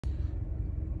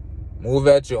Move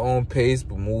at your own pace,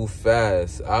 but move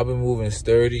fast. I've been moving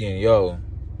sturdy, and yo,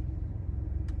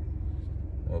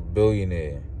 I'm a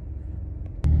billionaire.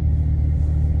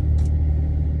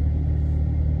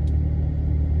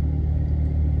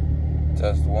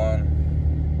 Test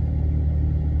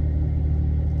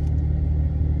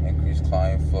 1. Increase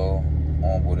client flow.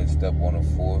 Onboarding step 1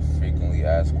 of 4. Frequently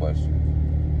asked questions.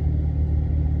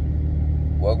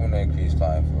 Welcome to Increased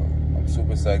Client Flow. I'm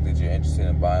super psyched that you're interested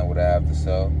in buying what I have to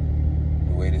sell.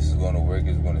 The way this is going to work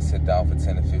is we're going to sit down for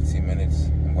 10 to 15 minutes.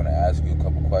 I'm going to ask you a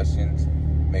couple questions.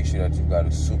 Make sure that you've got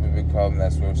a super big problem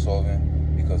that's worth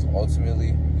solving, because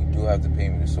ultimately, you do have to pay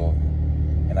me to solve it.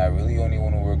 And I really only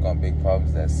want to work on big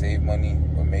problems that save money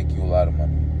or make you a lot of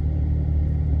money.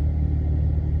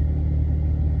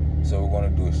 So we're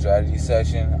going to do a strategy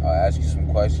session. I'll ask you some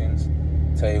questions,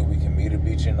 tell you if we can meet or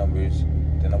beat your numbers.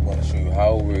 Then I'm going to show you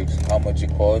how it works, how much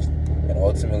it costs, and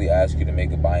ultimately ask you to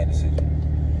make a buying decision.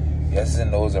 Yeses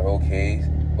and nos are okay,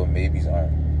 but maybes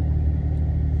aren't.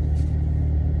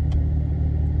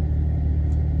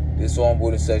 This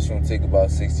onboarding session will take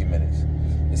about 60 minutes.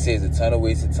 It saves a ton of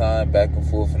wasted time back and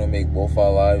forth, and it'll make both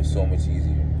our lives so much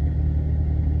easier.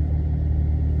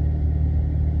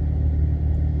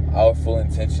 Our full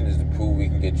intention is to prove we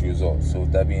can get you results. So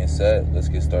with that being said, let's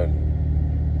get started.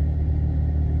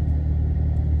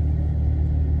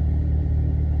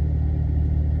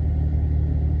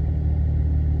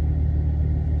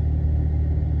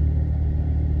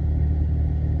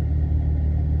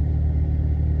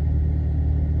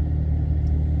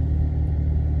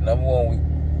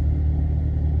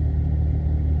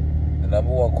 The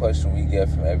number one question we get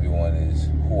from everyone is,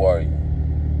 who are you?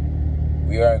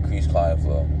 We are Increased Client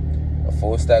Flow, a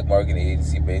full-stack marketing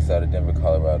agency based out of Denver,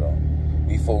 Colorado.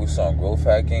 We focus on growth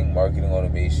hacking, marketing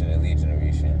automation, and lead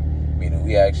generation, meaning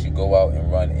we actually go out and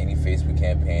run any Facebook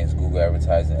campaigns, Google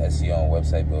advertising, SEO, and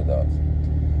website build-outs.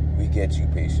 We get you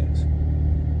patience.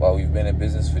 While we've been in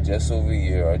business for just over a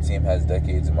year, our team has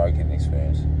decades of marketing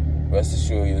experience. Rest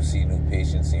assured you'll see new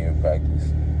patience in your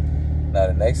practice. Now,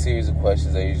 the next series of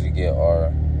questions I usually get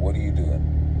are, what are you doing?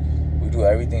 We do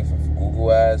everything from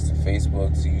Google ads to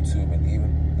Facebook to YouTube,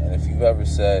 and if you've ever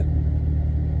said,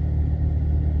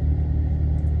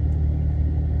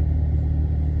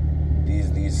 these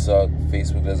leads suck,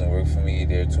 Facebook doesn't work for me,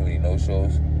 there are too many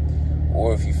no-shows,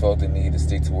 or if you felt the need to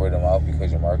stick to word of mouth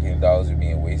because your marketing dollars are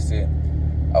being wasted,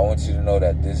 I want you to know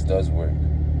that this does work.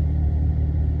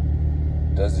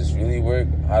 Does this really work?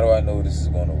 How do I know this is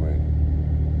going to work?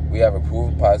 We have a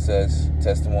proven process,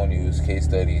 testimonials, case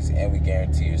studies, and we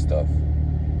guarantee your stuff.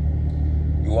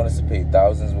 You want us to pay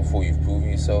thousands before you've proven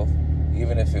yourself?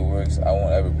 Even if it works, I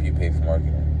won't ever prepay for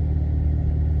marketing.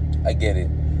 I get it.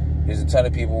 There's a ton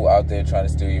of people out there trying to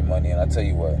steal your money, and I'll tell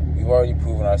you what, we've already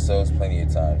proven ourselves plenty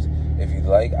of times. If you'd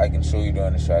like, I can show you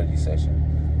during the strategy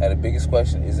session. Now, the biggest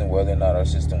question isn't whether or not our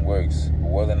system works, but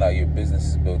whether or not your business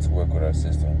is built to work with our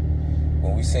system.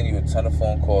 When we send you a ton of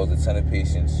phone calls, a ton of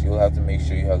patience, you'll have to make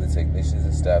sure you have the technicians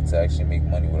and staff to actually make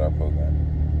money with our program.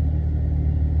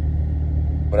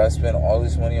 But I spent all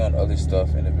this money on other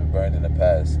stuff and have been burned in the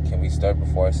past. Can we start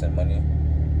before I send money?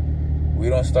 We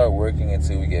don't start working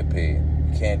until we get paid.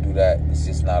 We can't do that. It's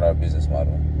just not our business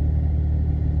model.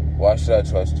 Why should I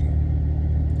trust you?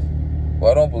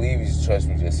 Well, I don't believe you should trust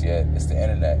me just yet. It's the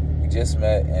internet. We just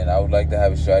met, and I would like to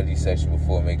have a strategy session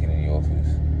before making it in your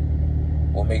office.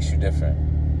 What makes you different?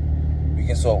 We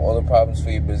can solve all the problems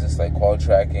for your business, like call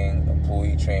tracking,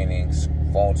 employee training,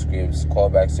 phone scripts,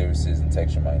 callback services, and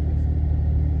text reminders.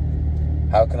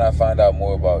 How can I find out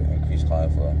more about Increased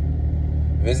Client Flow?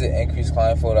 Visit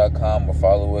increaseclientflow.com or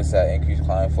follow us at Increased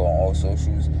Client Flow on all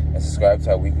socials, and subscribe to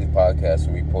our weekly podcast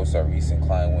where we post our recent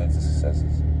client wins and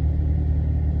successes.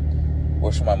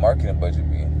 What should my marketing budget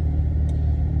be?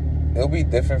 It'll be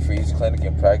different for each clinic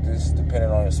and practice,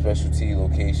 depending on your specialty,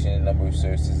 location, number of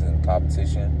services, and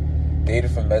competition. Data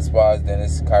from med spas,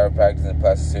 dentists, chiropractors, and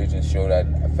plastic surgeons show that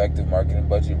an effective marketing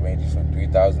budget ranges from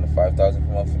 $3,000 to $5,000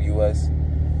 per month in the U.S.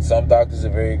 Some doctors are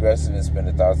very aggressive and spend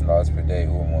 $1,000 per day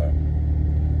or more.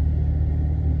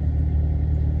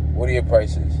 What are your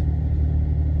prices?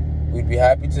 We'd be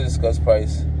happy to discuss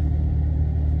price.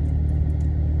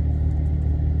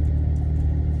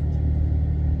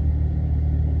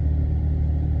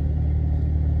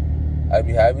 We'd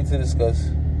be happy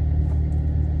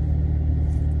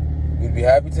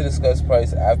to discuss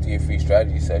price after your free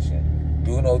strategy session.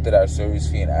 Do note that our service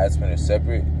fee and ad spend are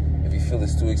separate. If you feel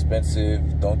it's too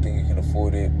expensive, don't think you can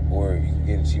afford it, or you can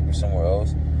get it cheaper somewhere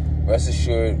else, rest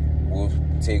assured we'll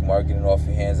take marketing off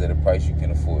your hands at a price you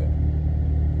can afford.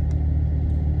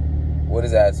 What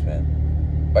is ad spend?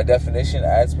 By definition,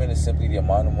 ad spend is simply the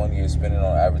amount of money you're spending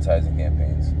on advertising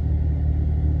campaigns.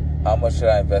 How much should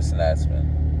I invest in ad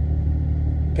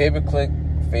spend? Pay-per-click,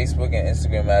 Facebook, and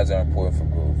Instagram ads are important for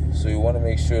growth, so you want to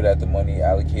make sure that the money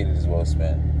allocated is well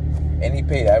spent. Any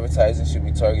paid advertising should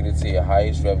be targeted to your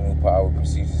highest revenue per hour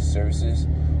procedures and services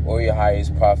or your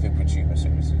highest profit per treatment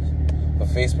services. For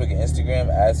Facebook and Instagram,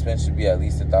 ad spend should be at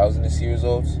least $1,000 to see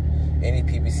results. Any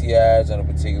PPC ads on a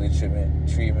particular treatment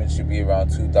should be around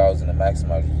 $2,000 to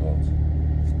maximize results.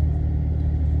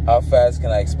 How fast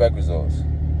can I expect results?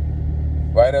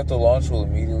 Right after launch, we'll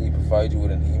immediately provide you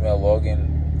with an email login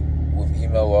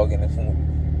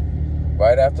information.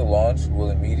 Right after launch,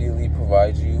 we'll immediately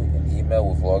provide you an email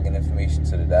with login information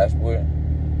to the dashboard.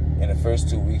 In the first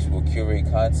 2 weeks, we'll curate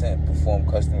content, perform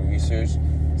customer research,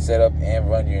 set up and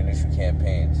run your initial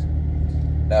campaigns.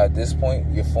 Now, at this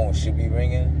point, your phone should be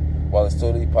ringing. While it's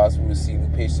totally possible to see new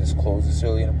patients close this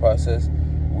early in the process,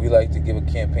 we like to give a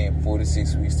campaign 4 to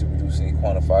 6 weeks to produce any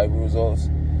quantifiable results.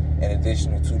 An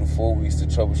additional 2 to 4 weeks to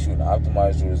troubleshoot and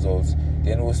optimize the results.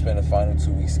 Then we'll spend the final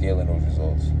 2 weeks scaling those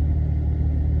results.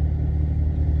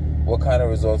 What kind of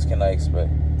results can I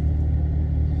expect?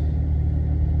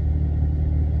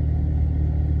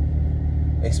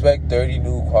 Expect 30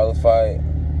 new qualified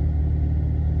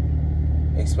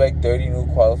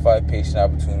patient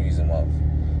opportunities a month.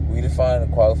 We define a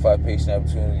qualified patient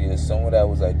opportunity as someone that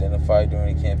was identified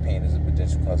during a campaign as a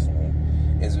potential customer,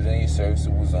 is within your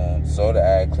serviceable zone, saw the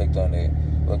ad, clicked on it,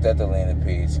 looked at the landing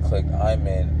page, clicked I'm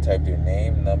in, typed their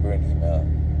name, number, and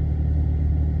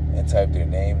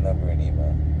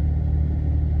email.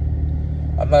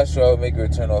 I'm not sure I would make a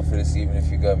return off of this even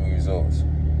if you got me results.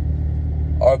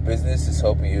 Our business is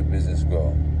helping your business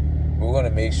grow. We're going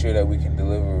to make sure that we can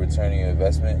deliver a return on your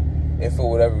investment. If for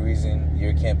whatever reason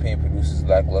your campaign produces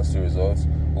lackluster results,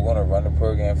 we're going to run the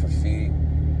program for free.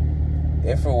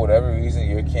 If for whatever reason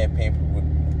your campaign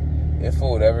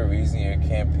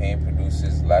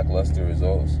produces lackluster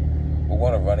results, we're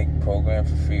going to run a program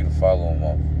for free the following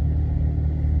month,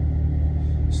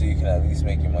 so you can at least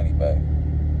make your money back.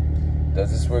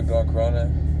 Does this work during Corona?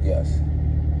 Yes.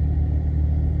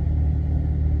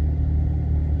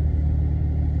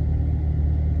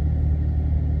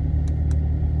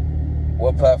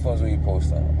 What platforms will you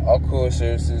post on? Our core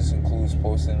services includes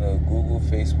posting to Google,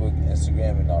 Facebook,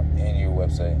 Instagram, and your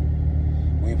website.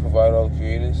 Will you provide all the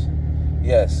creatives?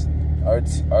 Yes. Our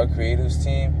creatives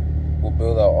team will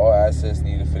build out all assets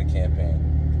needed for the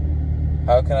campaign.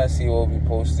 How can I see what will be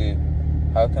posted?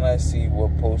 How can I see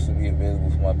what posts will be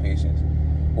available for my patients?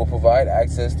 We'll provide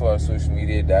access to our social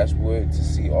media dashboard to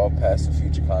see all past and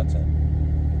future content.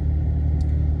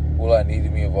 Will I need to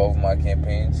be involved in my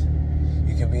campaigns?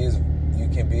 You can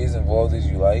be as involved as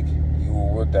you like. You will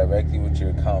work directly with your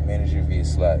account manager via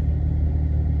Slack.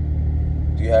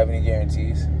 Do you have any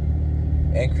guarantees?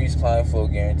 Increased client flow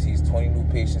guarantees 20 new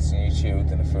patients in your chair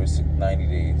within the first 90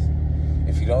 days.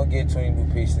 If you don't get 20 new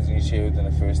patients in your chair within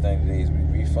the first 90 days,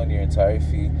 we refund your entire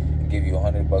fee and give you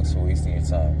 $100 for wasting your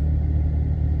time.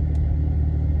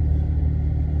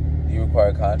 Do you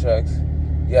require contracts?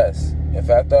 Yes. If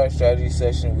after our strategy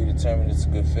session we determine it's a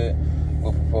good fit,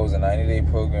 we'll propose a 90-day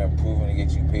program proven to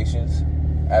get you patients.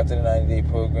 After the 90-day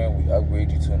program, we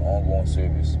upgrade you to an ongoing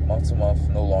service, month to month,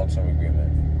 no long-term agreement.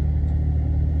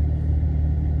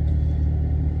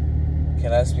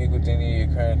 Can I speak with any of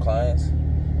your current clients?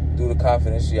 Due to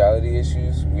confidentiality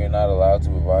issues, we are not allowed to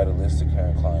provide a list of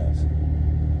current clients.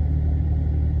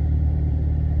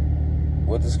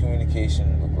 What does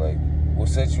communication look like? We'll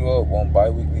set you up on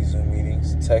bi-weekly Zoom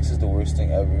meetings. Text is the worst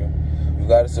thing ever. We've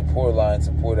got a support line,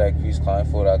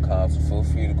 support@increaseclientflow.com, so feel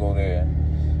free to go there.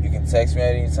 You can text me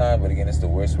at any time, but again, it's the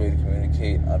worst way to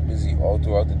communicate. I'm busy all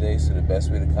throughout the day, so the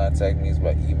best way to contact me is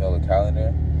by email or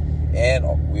calendar. And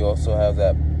we also have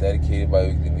that dedicated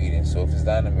bi-weekly meeting, so if it's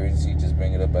not an emergency, just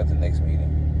bring it up at the next meeting.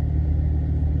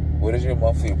 What does your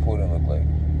monthly reporting look like?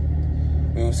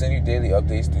 We will send you daily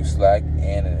updates through Slack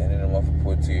and an end-of-the-month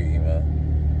report to your email.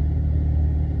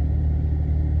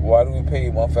 Why do we pay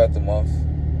you month after month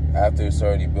after it's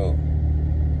already built?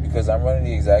 Because I'm running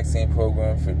the exact same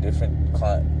program for different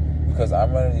clients.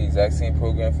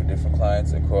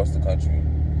 Across the country.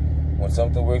 When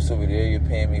something works over there, you're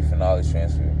paying me for knowledge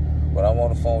transfer. When I'm on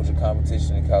the phone with your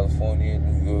competition in California,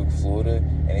 New York, Florida,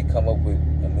 and they come up with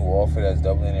a new offer that's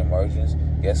doubling their margins,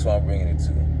 guess who I'm bringing it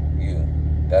to? You.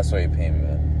 That's why you're paying me,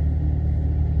 man.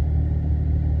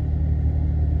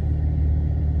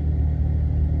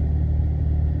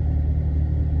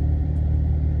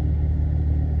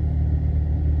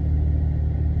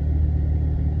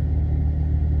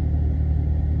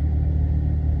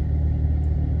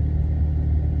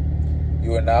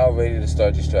 You are now ready to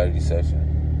start your strategy session.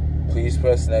 Please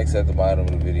press next at the bottom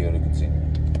of the video to continue.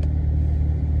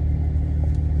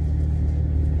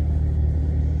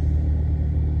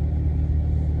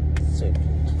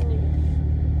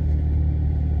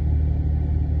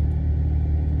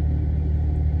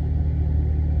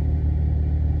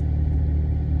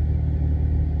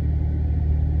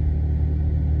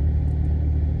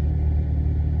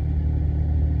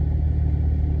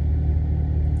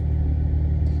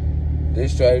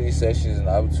 This strategy session is an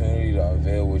opportunity to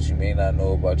unveil what you may not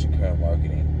know about your current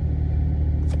marketing.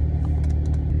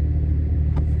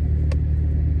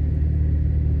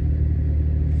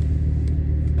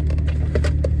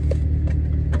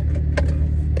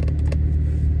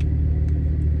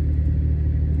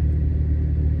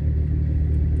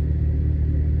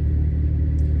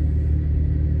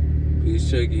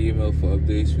 Please check your email for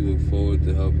updates. We look forward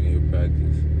to helping your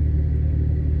practice.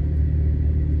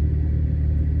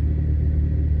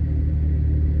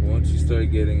 Once you start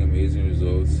getting amazing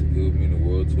results, it would mean the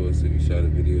world to us if you shot a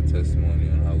video testimony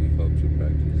on how we've helped your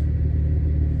practice.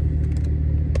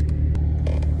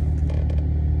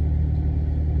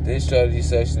 This strategy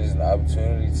session is an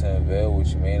opportunity to unveil what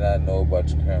you may not know about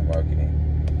your current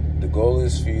marketing. The goal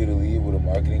is for you to lead with a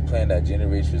marketing plan that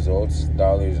generates results,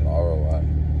 dollars, and ROI.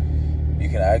 You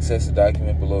can access the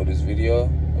document below this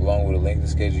video, along with a link to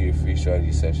schedule your free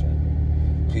strategy session.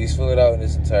 Please fill it out in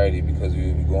its entirety because we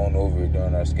will be going over it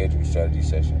during our scheduled strategy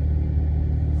session.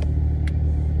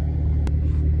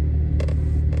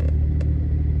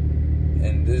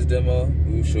 In this demo,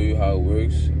 we will show you how it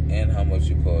works and how much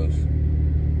it costs.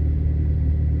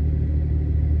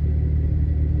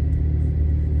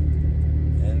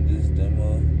 In this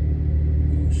demo,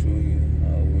 we will show you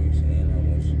how it works and how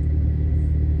much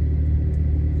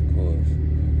it costs.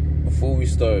 Before we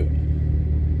start,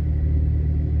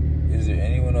 is there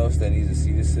anyone else that needs to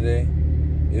see this today?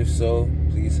 If so,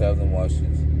 please have them watch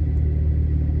this.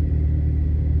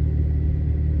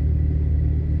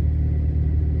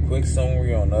 Quick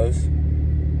summary on us.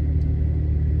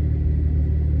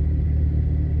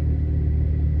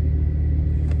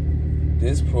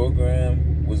 This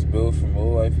program was built from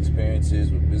real-life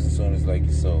experiences with business owners like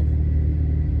yourself.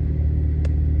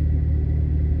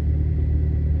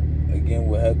 Again,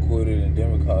 we're headquartered in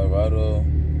Denver, Colorado.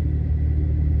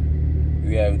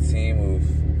 We have a team of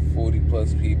 40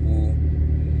 plus people,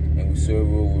 and we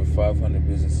serve over 500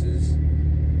 businesses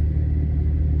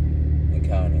and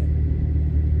counting.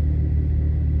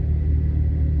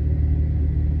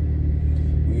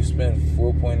 We've spent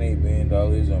 $4.8 billion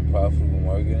on profitable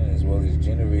marketing, as well as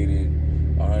generated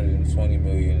 $120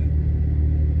 million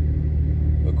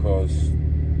across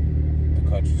the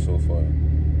country so far.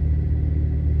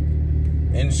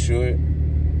 In short,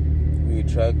 we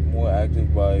attract more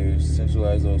active buyers,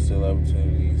 centralize those sale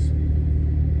opportunities,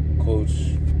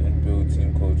 coach, and build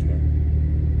team culture.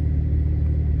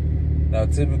 Now,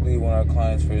 typically when our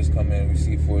clients first come in, we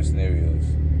see 4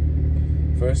 scenarios.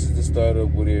 First is the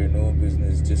startup where they're new in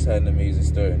business, just had an amazing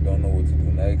start and don't know what to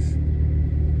do next.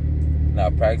 Now,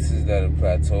 practices that have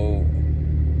plateaued.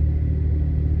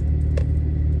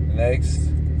 Next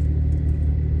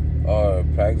are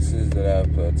practices that have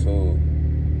plateaued.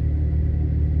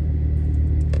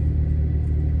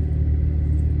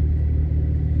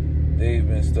 They've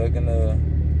been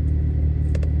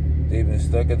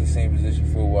stuck at the same position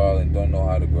for a while and don't know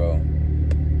how to grow.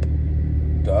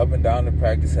 The up and down the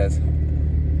practice has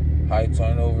high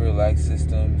turnover, lax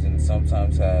systems, and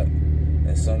sometimes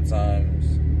has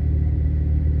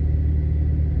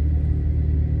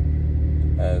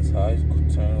high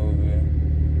turnover,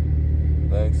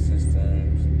 lax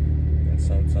systems, and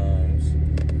sometimes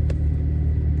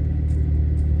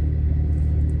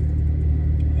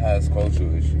has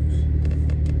cultural issues.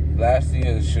 Lastly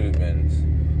are the should-have-beens,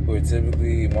 who are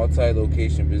typically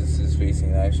multi-location businesses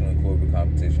facing national and corporate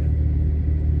competition.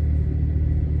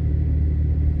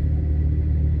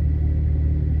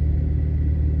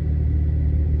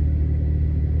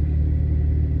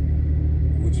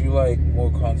 Would you like more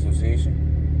consultation?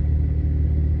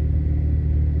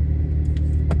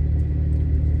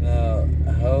 Now,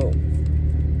 help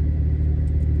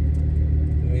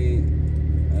me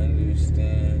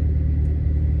understand.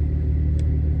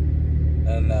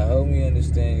 Now help me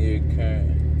understand your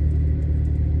current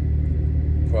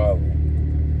problem.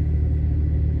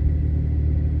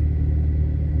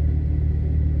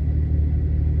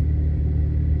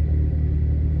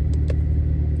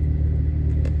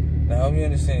 Now help me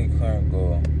understand your current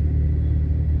goal.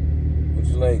 Would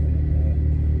you like?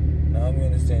 Now help me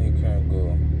understand your current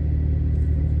goal.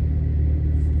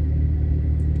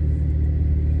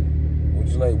 Would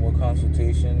you like more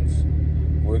consultations?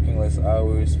 Working less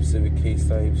hours, specific case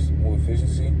types, more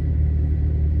efficiency?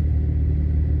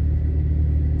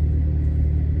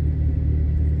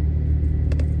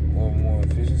 Or more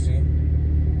efficiency?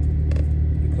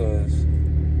 Because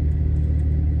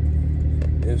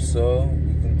if so,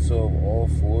 we can solve all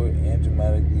 4 and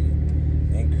dramatically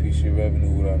increase your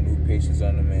revenue with our new Patients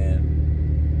on Demand,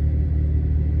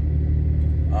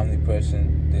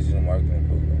 omnipresent digital marketing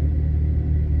program.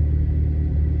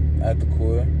 At the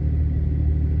core,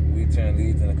 We turn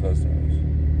leads into customers.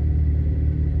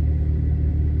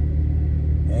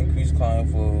 Increased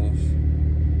client flows.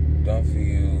 Done for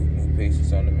you. New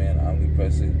patients on demand.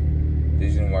 Omnipresent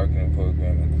digital marketing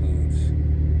program includes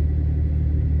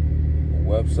a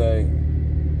website,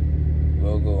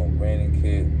 logo and branding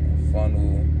kit, a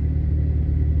funnel,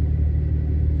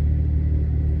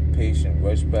 patient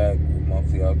rushback with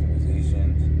monthly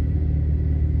optimizations,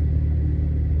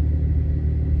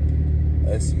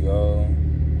 SEO,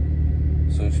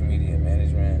 social media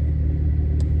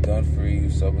management, done for you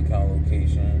sub-account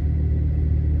location,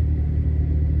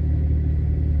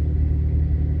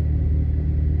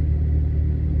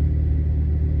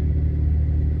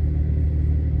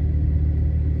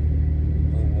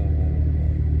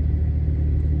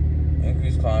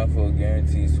 increased client flow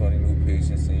guarantees 20 new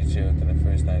patients in your chair within the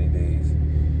first 90 days.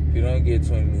 If you don't get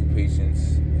 20 new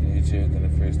patients in your chair within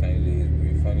the first 90 days, we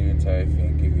refund your entire fee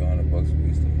and give you $100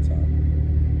 boosting.